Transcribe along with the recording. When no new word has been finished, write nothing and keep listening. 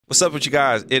What's up with you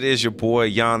guys? It is your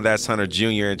boy Yaahn, that's Hunter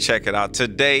Jr. and check it out.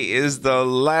 Today is the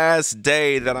last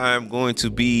day that I am going to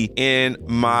be in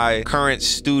my current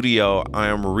studio. I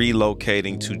am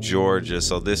relocating to Georgia,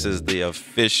 so this is the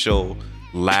official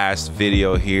last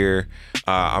video here.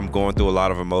 I'm going through a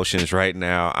lot of emotions right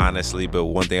now, honestly, but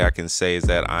one thing I can say is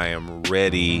that I am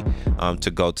ready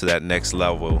to go to that next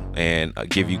level and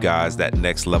give you guys that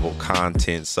next level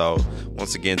content. So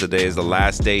once again, today is the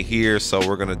last day here, so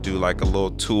we're gonna do like a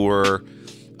little tour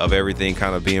of everything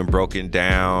kind of being broken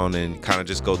down and kind of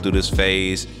just go through this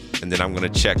phase, and then I'm gonna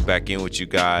check back in with you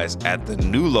guys at the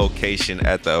new location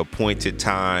at the appointed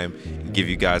time and give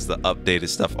you guys the updated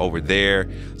stuff over there.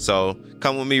 So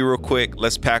come with me real quick,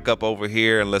 let's pack up over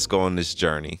here and let's go on this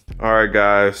journey. All right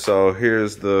guys, so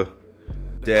here's the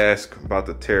desk. I'm about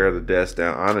to tear the desk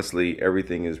down. Honestly,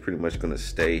 everything is pretty much gonna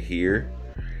stay here.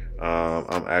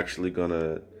 I'm actually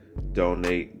gonna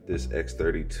donate this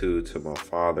X32 to my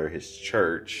father, his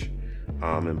church,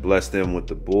 and bless them with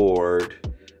the board.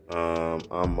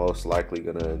 I'm most likely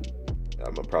I'm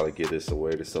gonna probably give this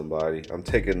away to somebody. I'm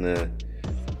taking the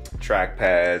track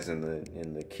pads and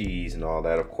the keys and all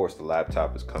that. Of course, the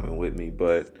laptop is coming with me,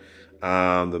 but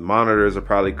the monitors will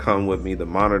probably come with me. The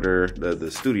monitor,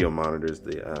 the studio monitors,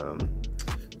 the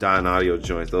dying audio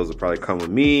joints, those will probably come with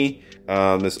me.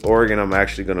 This organ I'm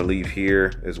actually gonna leave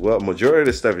here as well. Majority of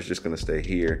this stuff is just gonna stay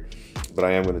here, but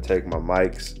I am gonna take my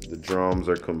mics. The drums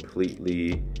are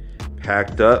completely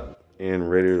packed up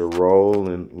and ready to roll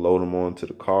and load them onto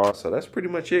the car. So that's pretty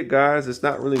much it, guys. It's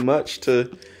not really much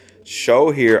to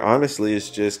show here. Honestly, it's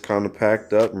just kind of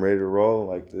packed up and ready to roll.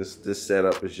 Like this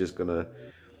setup is just gonna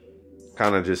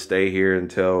kind of just stay here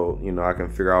until, you know, I can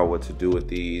figure out what to do with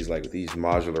these, like these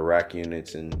modular rack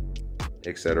units and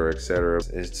et cetera, et cetera.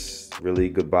 It's really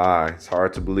goodbye. It's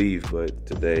hard to believe, but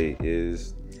today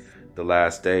is the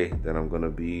last day that I'm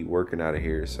gonna be working out of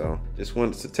here. So just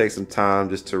wanted to take some time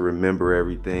just to remember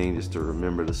everything, just to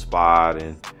remember the spot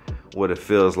and what it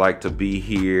feels like to be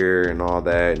here and all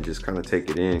that, and just kind of take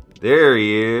it in. There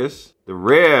he is, the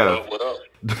Rev. What up?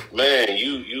 Man,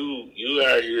 you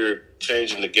out here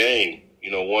changing the game. You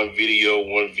know, one video,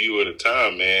 one view at a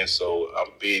time, man. So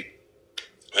I'm big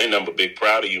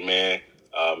proud of you, man.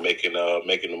 Making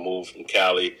the move from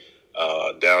Cali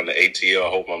down to ATL. I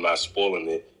hope I'm not spoiling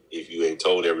it if you ain't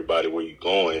told everybody where you're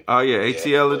going. Oh yeah,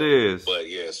 ATL it is. But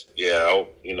yes, yeah, I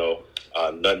hope, you know,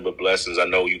 nothing but blessings. I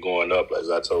know you going up,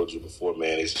 as I told you before,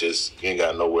 man. It's just, you ain't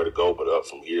got nowhere to go but up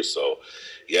from here. So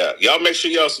yeah, y'all make sure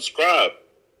y'all subscribe.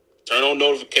 Turn on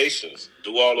notifications.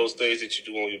 Do all those things that you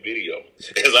do on your video.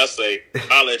 As I say,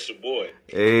 holla at your boy.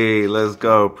 Hey, let's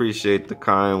go. Appreciate the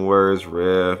kind words,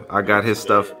 Rev. I got his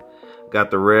stuff. Got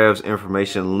the Rev's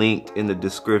information linked in the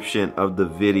description of the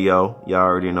video. Y'all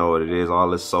already know what it is.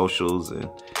 All his socials and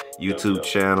YouTube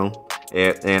channel.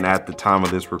 And at the time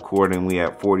of this recording, we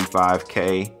at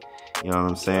 45K. You know what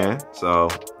I'm saying? So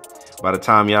by the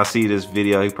time y'all see this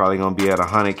video, he probably gonna be at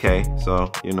 100K.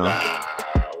 So, you know,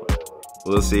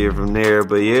 we'll see it from there.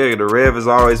 But yeah, the Rev has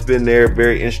always been there,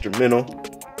 very instrumental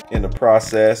in the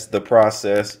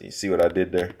process. You see what I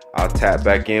did there? I'll tap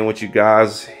back in with you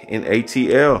guys in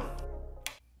ATL.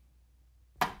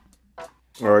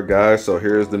 All right, guys, so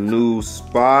here's the new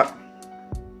spot.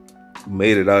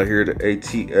 Made it out here to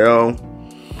ATL.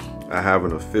 I have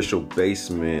an official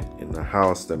basement in the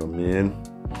house that I'm in.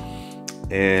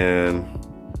 And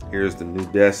here's the new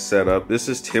desk setup. This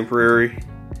is temporary.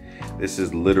 This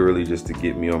is literally just to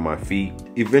get me on my feet.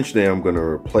 Eventually, I'm gonna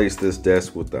replace this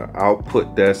desk with the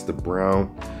output desk, the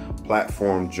brown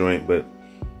platform joint, but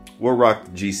we'll rock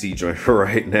the GC joint for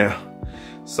right now.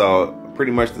 So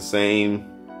pretty much the same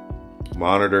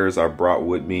monitors I brought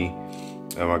with me.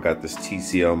 I got this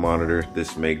TCL monitor.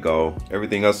 This may go.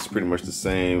 Everything else is pretty much the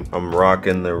same. I'm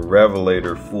rocking the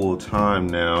Revelator full time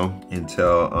now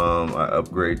until I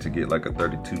upgrade to get like a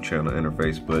 32 channel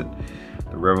interface, but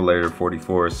the Revelator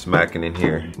 44 is smacking in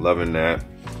here. Loving that.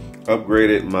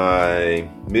 Upgraded my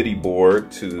MIDI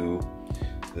board to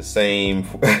the same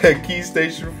Key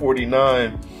Station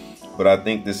 49, but I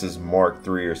think this is Mark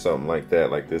III or something like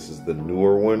that. Like this is the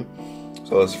newer one.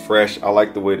 So it's fresh. I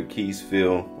like the way the keys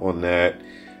feel on that.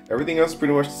 Everything else is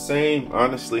pretty much the same,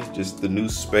 honestly. Just the new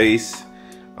space.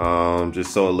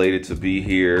 Just so elated to be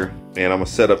here. And I'm gonna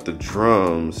set up the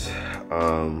drums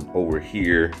over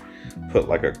here. Put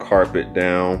like a carpet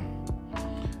down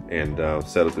and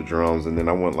set up the drums. And then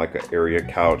I want like an area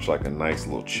couch, like a nice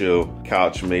little chill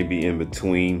couch maybe in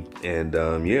between. And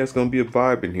yeah, it's gonna be a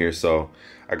vibe in here. So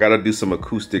I gotta do some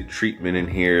acoustic treatment in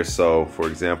here. So for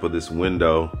example, this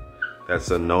window,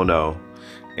 that's a no-no,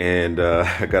 and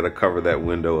I gotta cover that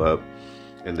window up.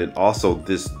 And then also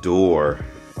this door,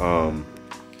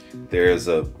 There's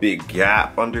a big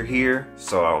gap under here,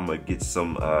 so I'm gonna get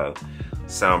some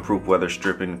soundproof weather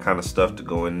stripping kind of stuff to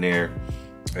go in there,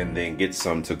 and then get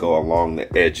some to go along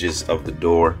the edges of the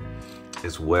door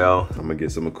as well. I'm gonna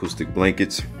get some acoustic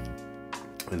blankets,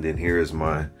 and then here is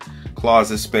my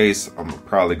closet space. I'm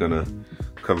probably gonna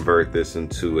convert this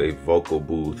into a vocal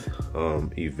booth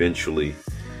eventually,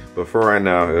 but for right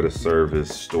now it'll serve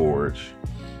as storage.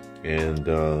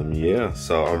 And yeah,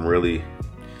 so I'm really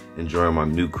enjoying my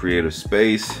new creative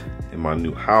space in my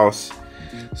new house.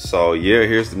 So yeah,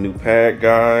 here's the new pad,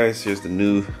 guys. Here's the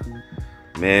new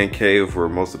man cave where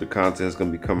most of the content is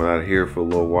gonna be coming out of here for a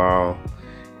little while.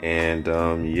 And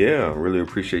yeah, really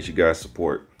appreciate you guys'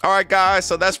 support. All right, guys,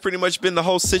 so that's pretty much been the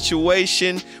whole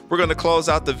situation. We're gonna close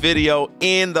out the video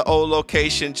in the old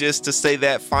location just to say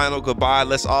that final goodbye.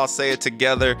 Let's all say it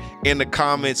together in the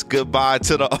comments. Goodbye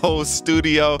to the old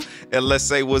studio, and let's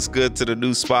say what's good to the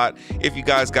new spot. If you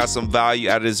guys got some value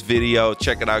out of this video,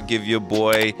 check it out. Give your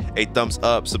boy a thumbs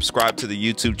up. Subscribe to the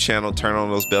YouTube channel. Turn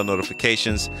on those bell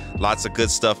notifications. Lots of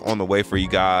good stuff on the way for you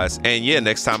guys. And yeah,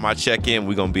 next time I check in,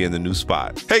 we're gonna be in the new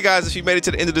spot. Hey guys, if you made it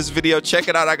to the end of this video, check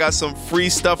it out. I got some free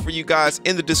stuff for you guys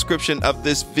in the description of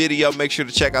this video. Make sure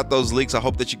to check out those links. I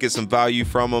hope that you get some value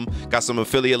from them. Got some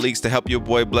affiliate links to help your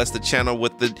boy bless the channel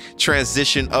with the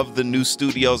transition of the new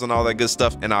studios and all that good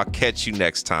stuff. And I'll catch you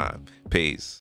next time. Peace.